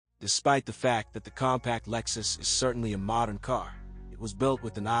Despite the fact that the compact Lexus is certainly a modern car, it was built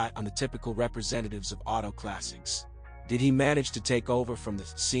with an eye on the typical representatives of auto classics. Did he manage to take over from the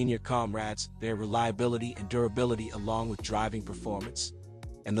senior comrades their reliability and durability along with driving performance?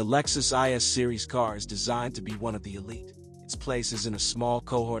 And the Lexus IS series car is designed to be one of the elite. Its place is in a small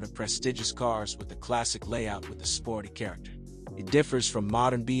cohort of prestigious cars with a classic layout with a sporty character. It differs from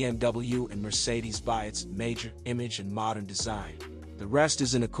modern BMW and Mercedes by its major image and modern design. The rest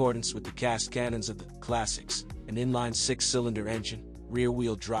is in accordance with the cast canons of the classics: an inline six-cylinder engine,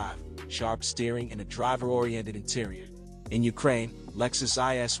 rear-wheel drive, sharp steering, and a driver-oriented interior. In Ukraine, Lexus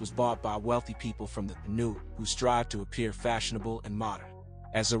IS was bought by wealthy people from the New who strive to appear fashionable and modern.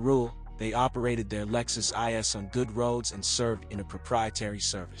 As a rule, they operated their Lexus IS on good roads and served in a proprietary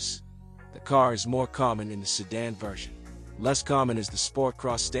service. The car is more common in the sedan version. Less common is the Sport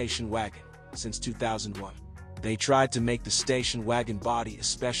Cross station wagon, since 2001. They tried to make the station wagon body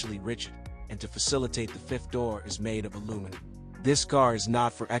especially rigid, and to facilitate the fifth door is made of aluminum. This car is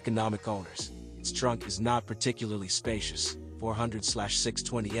not for economic owners. Its trunk is not particularly spacious,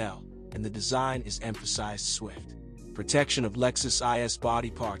 400/620L, and the design is emphasized swift. Protection of Lexus IS body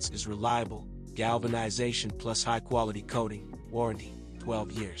parts is reliable, galvanization plus high-quality coating, warranty,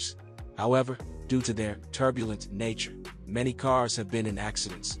 12 years. However, due to their turbulent nature, many cars have been in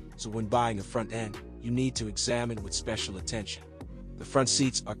accidents, so when buying a front end, you need to examine with special attention. The front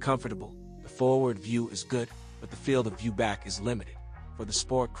seats are comfortable, the forward view is good, but the field of view back is limited. For the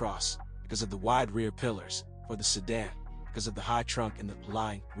Sport Cross, because of the wide rear pillars; for the sedan, because of the high trunk and the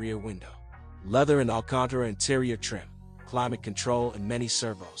lying rear window. Leather and Alcantara interior trim, climate control and many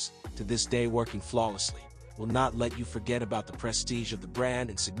servos, to this day working flawlessly, will not let you forget about the prestige of the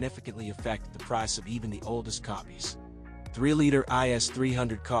brand and significantly affect the price of even the oldest copies. 3-liter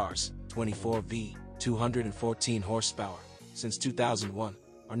IS300 cars, 24V, 214 horsepower, since 2001,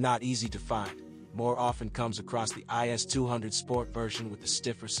 are not easy to find. More often comes across the IS200 Sport version with a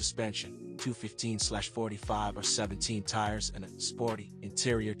stiffer suspension, 215/45 or 17 tires and a sporty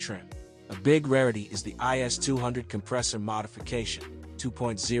interior trim. A big rarity is the IS200 compressor modification,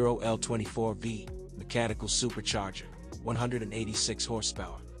 2.0 L24V, mechanical supercharger, 186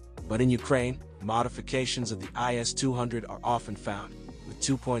 horsepower. But in Ukraine, modifications of the IS200 are often found, with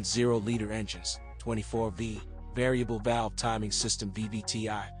 2.0-liter engines, 24V, variable valve timing system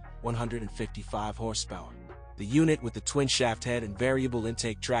VVTi, 155 horsepower. The unit with the twin-shaft head and variable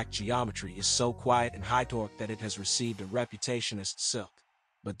intake track geometry is so quiet and high torque that it has received a reputation as silk.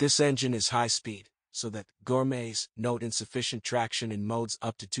 But this engine is high speed, so that gourmets note insufficient traction in modes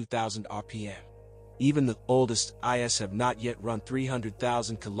up to 2000 RPM. Even the oldest IS have not yet run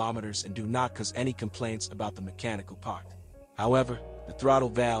 300,000 kilometers and do not cause any complaints about the mechanical part. However, the throttle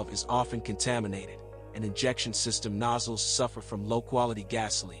valve is often contaminated, and injection system nozzles suffer from low-quality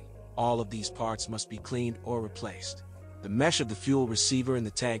gasoline. All of these parts must be cleaned or replaced. The mesh of the fuel receiver in the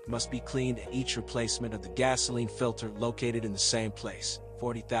tank must be cleaned, and each replacement of the gasoline filter located in the same place,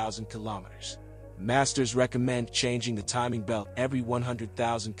 40,000 kilometers. Masters recommend changing the timing belt every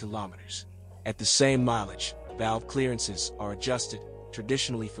 100,000 kilometers. At the same mileage, valve clearances are adjusted,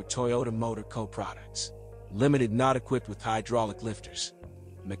 traditionally for Toyota Motor Co. products. Limited not equipped with hydraulic lifters.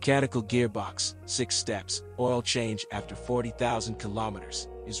 Mechanical gearbox, 6 steps, oil change after 40,000 kilometers,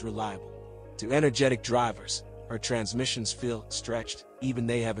 is reliable. To energetic drivers, her transmissions feel stretched, even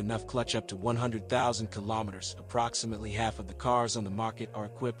they have enough clutch up to 100,000 kilometers. Approximately half of the cars on the market are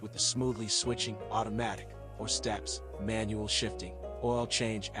equipped with a smoothly switching automatic, or steps, manual shifting, oil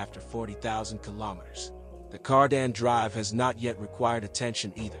change after 40,000 kilometers. The cardan drive has not yet required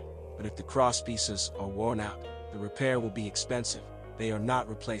attention either, but if the crosspieces are worn out, the repair will be expensive. They are not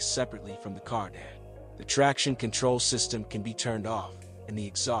replaced separately from the cardan. The traction control system can be turned off, and the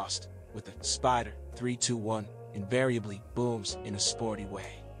exhaust, with a Spider 321, invariably booms in a sporty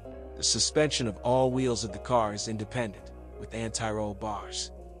way. The suspension of all wheels of the car is independent, with anti-roll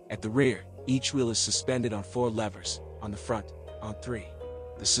bars. At the rear, each wheel is suspended on 4 levers, on the front, on 3.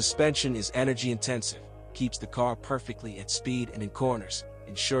 The suspension is energy intensive, keeps the car perfectly at speed and in corners,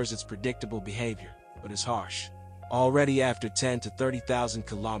 ensures its predictable behavior, but is harsh. Already after 10 to 30,000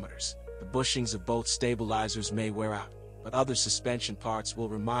 kilometers, the bushings of both stabilizers may wear out, but other suspension parts will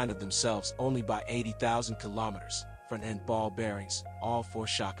remind of themselves only by 80,000 kilometers. Front-end ball bearings, all 4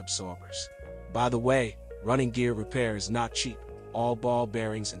 shock absorbers. By the way, running gear repair is not cheap. All ball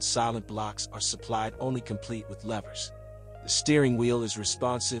bearings and silent blocks are supplied only complete with levers. The steering wheel is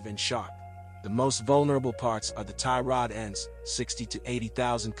responsive and sharp. The most vulnerable parts are the tie rod ends, 60 to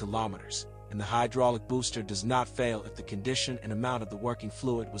 80,000 kilometers, and the hydraulic booster does not fail if the condition and amount of the working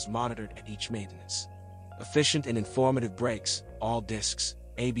fluid was monitored at each maintenance. Efficient and informative brakes, all discs,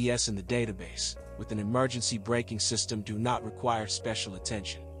 ABS in the database, with an emergency braking system do not require special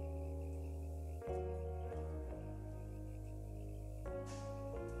attention.